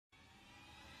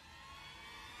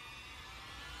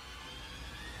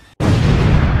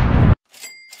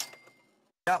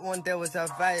That one there was a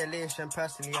violation.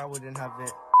 Personally, I wouldn't have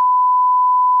it.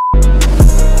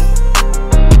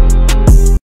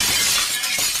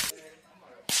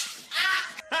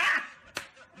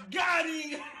 Got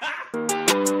him!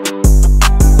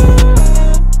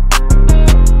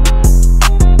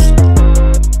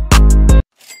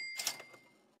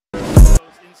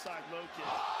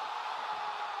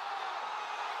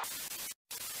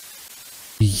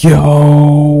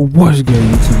 Yo, what's good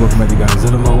YouTube? Welcome back to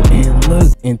Glitchy, and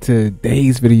look, in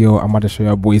today's video I'm about to show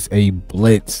y'all boys a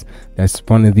blitz that's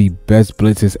one of the best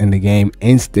blitzes in the game.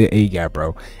 Instant A-gap,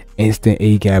 bro. Instant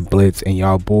A-gap blitz, and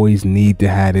y'all boys need to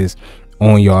have this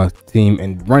on your team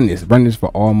and run this for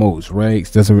all modes.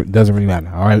 Regs doesn't really matter.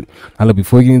 All right, now look,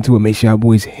 before we get into it, make sure y'all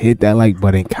boys hit that like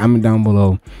button, comment down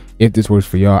below if this works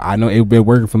for y'all. I know it's been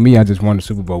working for me. I just won the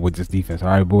Super Bowl with this defense. All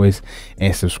right, boys,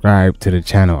 and subscribe to the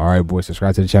channel. All right, boys,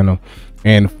 subscribe to the channel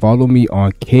and follow me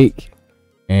on Kick,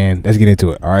 and let's get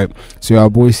into it. All right, so y'all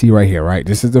boys see right here, right?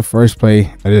 This is the first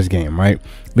play of this game, right?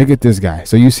 Look at this guy.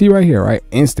 So you see right here, right?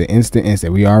 Instant.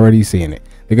 We already seeing it.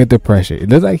 Look at the pressure. It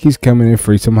looks like he's coming in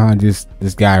free. Somehow just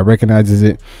this guy recognizes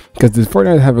it, because the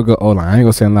 49ers have a good O-line. I ain't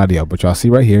gonna say a lot of y'all, but y'all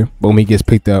see right here, boom, he gets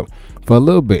picked up for a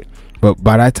little bit. But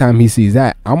by that time he sees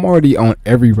that, I'm already on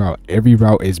every route. Every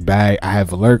route is bad. I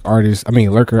have a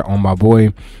lurker on my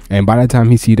boy, and by the time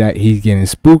he see that, he's getting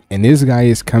spooked, and this guy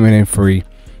is coming in free.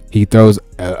 He throws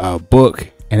a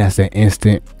book, and that's an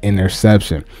instant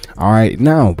interception. All right,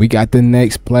 now we got the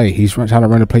next play. He's trying to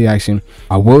run the play action.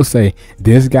 I will say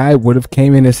this guy would have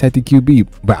came in and set the QB,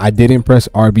 but I didn't press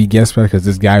RB guess pass because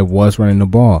this guy was running the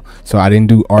ball. So I didn't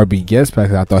do RB guess pass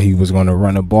because I thought he was going to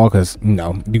run the ball, because you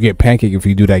know you get pancake if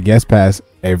you do that guess pass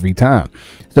every time.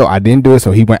 So I didn't do it.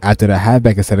 So he went after the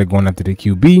halfback instead of going after the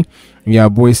QB. And y'all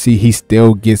boys see he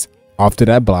still gets off to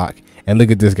that block. And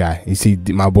look at this guy. You see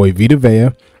my boy Vita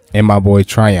Vea and my boy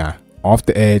Tryon off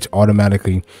the edge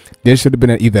automatically. There should have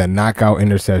been either a knockout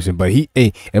interception, but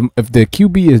if the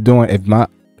QB is doing, if my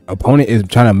opponent is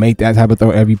trying to make that type of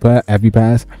throw every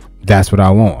pass, that's what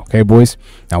I want. Okay, boys,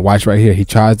 now watch right here. He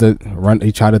tries to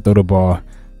throw the ball,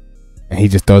 and he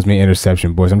just throws me an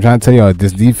interception. Boys, I'm trying to tell y'all,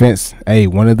 this defense, hey,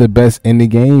 one of the best in the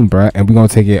game, bro, and we're gonna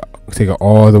take it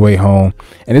all the way home.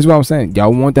 And this is what I'm saying,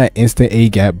 y'all want that instant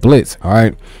A-gap blitz. All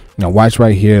right, now watch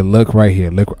right here. Look right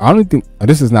here. Look, I don't think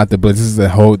this is not the blitz. This is a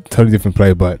whole totally different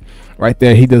play, but right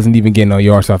there, he doesn't even get no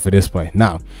yards off of this play.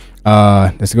 Now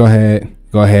let's go ahead.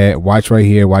 Watch right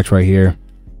here. Watch right here.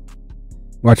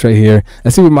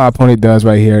 Let's see what my opponent does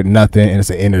right here. Nothing, and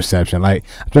it's an interception. Like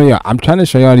I'm telling y'all, I'm trying to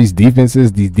show y'all these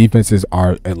defenses. These defenses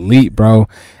are elite, bro.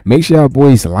 Make sure y'all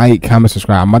boys like, comment,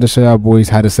 subscribe. I'm about to show y'all boys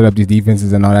how to set up these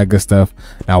defenses and all that good stuff.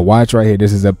 Now watch right here.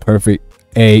 This is a perfect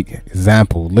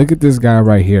example. Look at this guy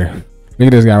right here.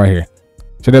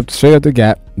 Straight up the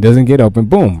gap, doesn't get open,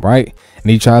 boom, right? And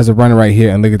he tries to run it right here,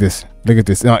 and look at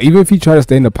this. Now even if he tries to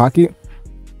stay in the pocket,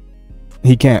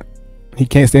 he can't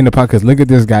stay in the pocket, because look at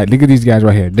this guy. Look at these guys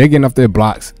right here. They're getting off their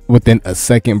blocks within a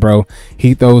second, bro.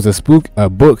 He throws a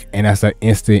book, and that's an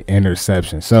instant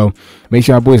interception. So make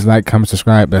sure y'all boys like, comment,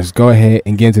 subscribe. Let's go ahead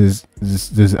and get into this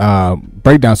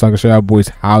breakdown, so I can show y'all boys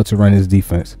how to run this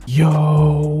defense.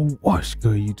 Yo, what's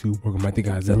good YouTube? Welcome back to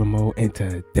Glitchy, and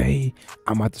today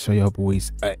I'm about to show y'all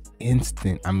boys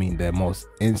the most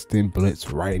instant blitz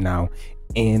right now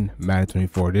in Madden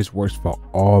 24. This works for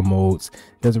all modes.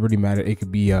 Doesn't really matter. It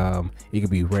could be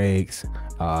regs,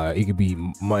 it could be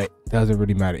MUT. Doesn't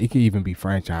really matter. It could even be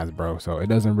franchise, bro. So it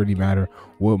doesn't really matter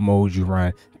what mode you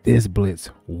run. This blitz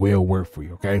will work for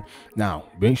you. Okay, now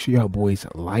make sure y'all boys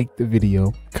like the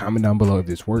video, comment down below if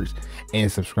this works, and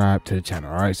subscribe to the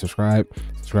channel. All right, subscribe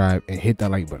and hit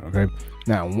that like button. Okay,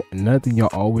 now another thing y'all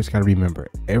always got to remember,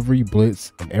 every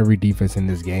blitz and every defense in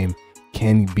this game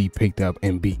can be picked up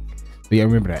and beat. So yeah,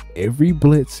 remember that every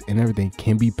blitz and everything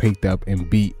can be picked up and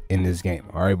beat in this game.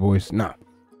 All right, boys. Now,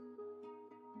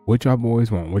 what y'all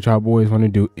boys want? What y'all boys want to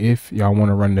do if y'all want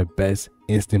to run the best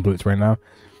instant blitz right now?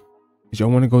 Is y'all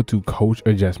want to go to coach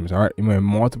adjustments? All right, you want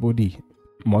multiple D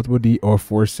or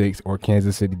 4-6 or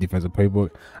Kansas City defensive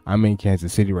playbook. I'm in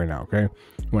Kansas City right now. Okay,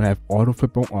 you want to have auto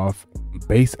flip on off,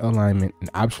 base alignment, and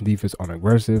option defense on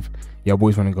aggressive. Y'all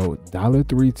boys want to go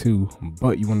 $3-2,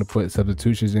 but you want to put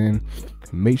substitutions in.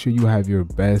 Make sure you have your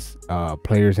best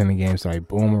players in the game. So like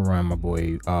boom, around my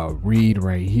boy Reed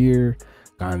right here,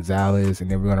 Gonzalez, and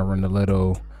then we're gonna run the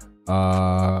little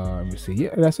let me see.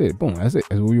 Yeah, that's it. Boom, that's it.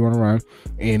 That's what we want to run.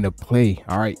 And the play,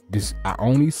 all right, this I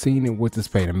only seen it with this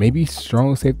play. And maybe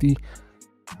strong safety.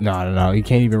 No, you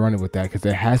can't even run it with that, because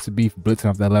it has to be blitzing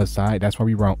off that left side. That's why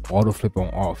we run auto flip on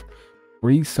off.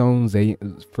 Free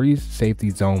safety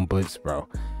zone blitz, bro.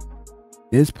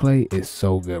 This play is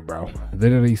so good, bro.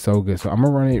 Literally so good. So I'm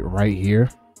gonna run it right here.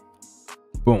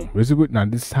 Boom. This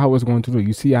is how it's going to look.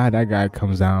 You see how that guy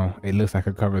comes down. It looks like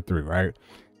a cover 3, right?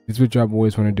 This is what y'all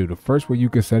boys want to do. The first way you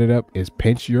can set it up is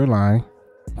pinch your line,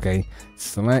 okay,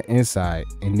 slant inside,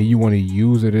 and then you want to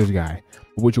use this guy.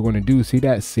 But what you're going to do, see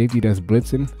that safety that's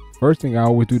blitzing? First thing I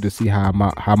always do to see how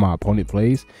my opponent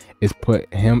plays is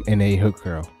put him in a hook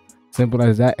curl. Simple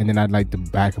as that. And then I'd like to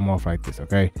back him off like this,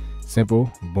 okay?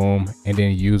 Simple, boom, and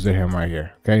then use him right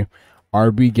here, okay?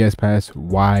 RB gets past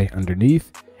Y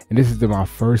underneath. And this is my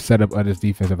first setup of this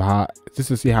defense of how, just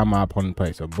to see how my opponent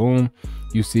plays. So boom,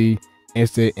 you see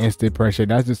instant pressure.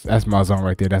 That's my zone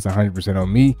right there. That's 100%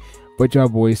 on me. But y'all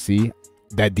boys see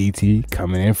that DT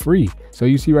coming in free. So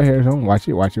you see right here, so watch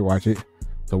it.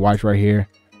 So watch right here.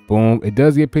 Boom, it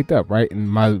does get picked up, right? And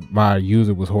my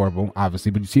user was horrible,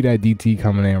 obviously, but you see that DT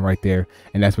coming in right there,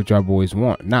 and that's what y'all boys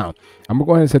want. Now, I'm gonna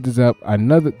go ahead and set this up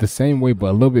the same way, but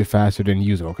a little bit faster than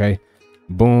user, okay?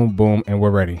 Boom, boom, and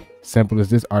we're ready. Simple as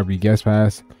this. RB guest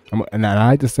pass. And I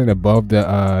like to stand above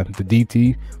the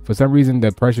DT. For some reason,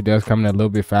 the pressure does come in a little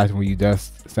bit faster when you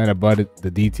just stand above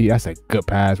the DT. That's a good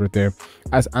pass right there.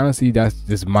 That's honestly, that's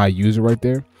just my user right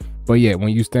there. But yeah, when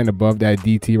you stand above that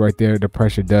DT right there, the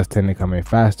pressure does tend to come in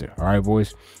faster. All right,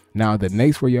 boys. Now, the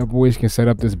next way y'all boys can set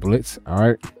up this blitz, all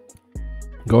right,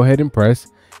 go ahead and press,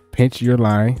 pinch your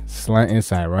line, slant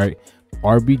inside, right?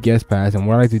 RB guest pass. And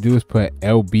what I like to do is put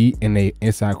LB in the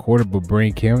inside quarter, but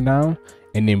bring Kim down,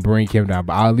 and then bring Kim down.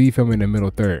 But I'll leave him in the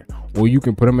middle third. Or you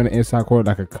can put him in the inside quarter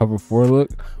like a cover 4 look,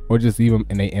 or just leave him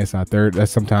in the inside third.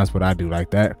 That's sometimes what I do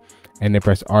like that. And then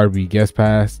press RB guest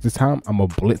pass. This time I'm gonna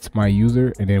blitz my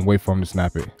user and then wait for him to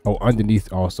snap it. Oh,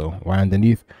 underneath also. Why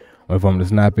underneath? Wait for him to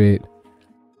snap it.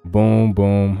 Boom,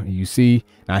 boom. You see,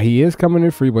 now he is coming in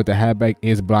free, but the halfback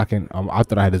is blocking. I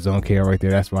thought I had a zone KO right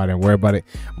there. That's why I didn't worry about it.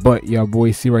 But y'all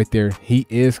boys see right there, he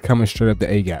is coming straight up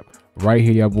the A gap. Right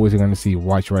here, y'all boys are gonna see.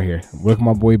 Watch right here. Look at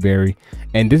my boy Barry.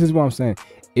 And this is what I'm saying.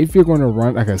 If you're going to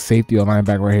run like a safety or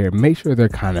linebacker right here, make sure they're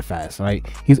kind of fast. Right,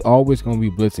 he's always going to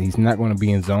be blitzing. He's not going to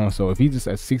be in zone. So if he's just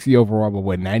at 60 overall, but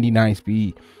with 99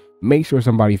 speed, make sure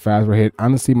somebody fast right here.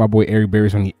 Honestly, my boy Eric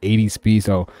Berry's only 80 speed.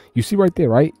 So you see right there,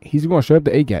 right? He's going to straight up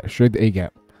the A gap, straight the A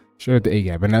gap, straight up the A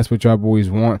gap. And that's what y'all boys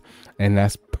want. And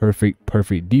that's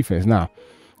perfect defense. Now,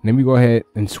 let me go ahead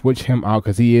and switch him out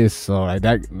because he is slow. Like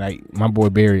that, like my boy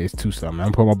Barry is too slow. I'm going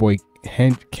to put my boy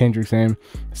Kendricks in.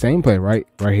 Same play, right?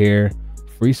 Right here.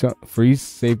 Free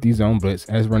safety zone blitz.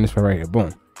 Let's run this play right here.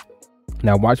 Boom.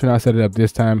 Now watch when I set it up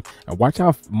this time, and watch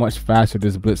how much faster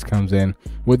this blitz comes in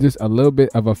with just a little bit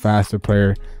of a faster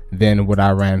player than what I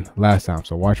ran last time.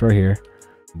 So watch right here.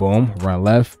 Boom. Run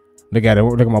left. Look at it.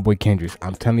 Look at my boy Kendricks.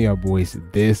 I'm telling y'all boys,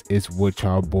 this is what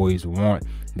y'all boys want.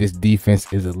 This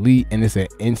defense is elite, and it's an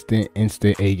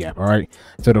instant A gap. All right.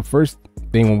 So the first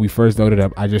thing when we first loaded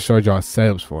up, I just showed y'all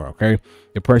setups for, okay?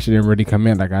 The pressure didn't really come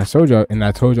in like I showed y'all, and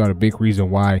I told y'all the big reason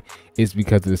why is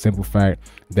because of the simple fact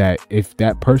that if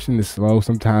that person is slow,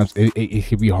 sometimes it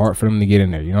can be hard for them to get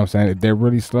in there. You know what I'm saying? If they're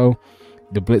really slow,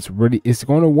 the blitz really, it's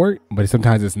going to work, but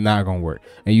sometimes it's not going to work.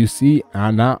 And you see,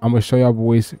 now I'm going to show y'all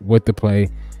boys what to play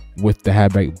with the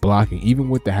halfback blocking. Even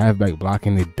with the halfback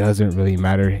blocking, it doesn't really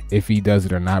matter if he does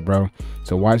it or not, bro.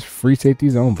 So watch free safety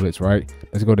zone blitz, right?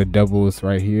 Let's go to doubles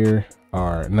right here.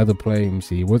 Or another play. Let me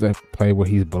see. What's that play where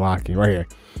he's blocking right here?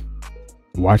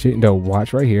 Watch it. No,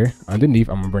 watch right here. Underneath,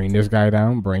 I'm gonna bring this guy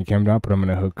down, bring him down, put him in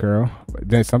a hook curl. But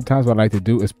then sometimes what I like to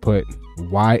do is put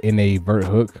Y in a vert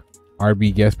hook,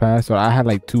 RB guest pass. So I had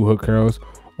like 2 hook curls,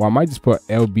 or I might just put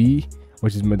LB,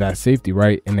 which is that safety,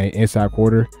 right, in the inside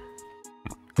quarter,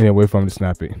 and then wait for him to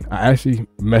snap it. I actually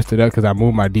messed it up because I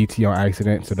moved my DT on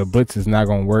accident, so the blitz is not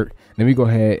gonna work. Let me go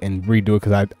ahead and redo it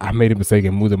because I made a mistake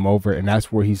and moved him over, and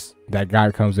that's where that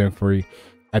guy comes in free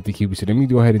at the QB. So let me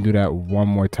go ahead and do that one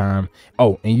more time.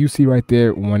 Oh, and you see right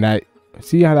there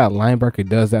see how that linebacker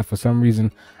does that for some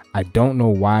reason. I don't know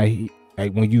why.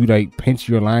 Like when you like pinch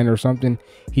your line or something,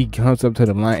 he comes up to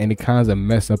the line and it kind of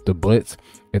mess up the blitz.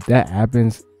 If that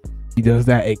happens, he does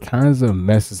that, it kind of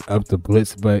messes up the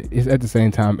blitz, but it's at the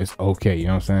same time it's okay. You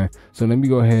know what I'm saying? So let me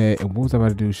go ahead and what was I about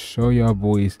to do? Show y'all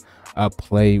boys a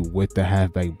play with the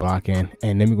halfback blocking,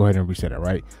 and let me go ahead and reset it,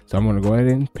 right? So I'm gonna go ahead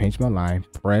and pinch my line,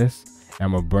 press, and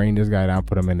I'm gonna bring this guy down,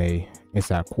 put him in a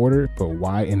inside quarter, put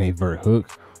Y in a vert hook,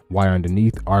 Y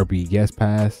underneath, RB guest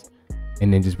pass,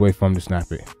 and then just wait for him to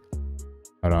snap it.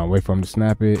 Hold on, wait for him to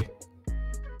snap it.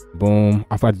 Boom.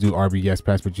 I thought to do RB guest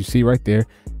pass, but you see right there,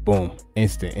 boom,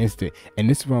 instant. And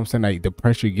this is what I'm saying, like the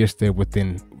pressure gets there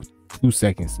within 2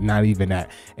 seconds, not even that.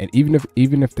 And even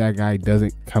if that guy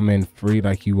doesn't come in free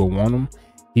like you would want him,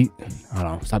 Hold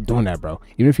on, stop doing that, bro.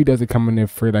 Even if he doesn't come in there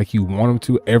free like you want him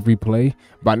to every play,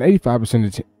 about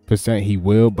 85% he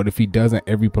will. But if he doesn't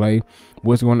every play,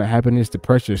 what's going to happen is the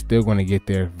pressure is still going to get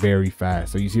there very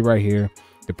fast. So you see right here,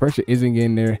 the pressure isn't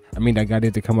getting there. I mean, that guy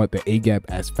didn't come out the A gap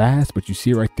as fast, but you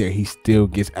see right there, he still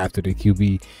gets after the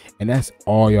QB, and that's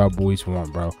all y'all boys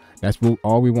want, bro. That's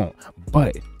all we want.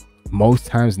 But most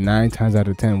times, 9 times out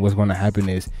of 10, what's going to happen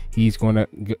is he's going to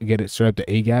get it straight up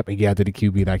the A gap and get out to the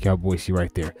QB like y'all boys see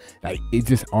right there. Like, it's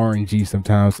just RNG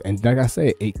sometimes, and like I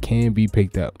said, it can be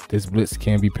picked up. This blitz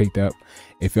can be picked up.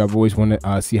 If y'all boys want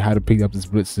to see how to pick up this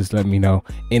blitz, just let me know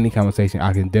in the comment section.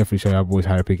 I can definitely show y'all boys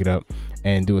how to pick it up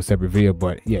and do a separate video.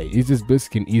 But yeah, it's just blitz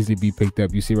can easily be picked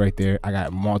up. You see right there, I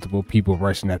got multiple people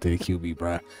rushing after the QB,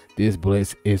 bro. This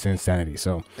blitz is insanity.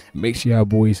 So make sure y'all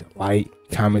boys like,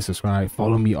 comment, subscribe,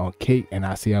 follow me on Kick, and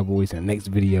I'll see y'all boys in the next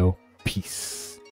video. Peace.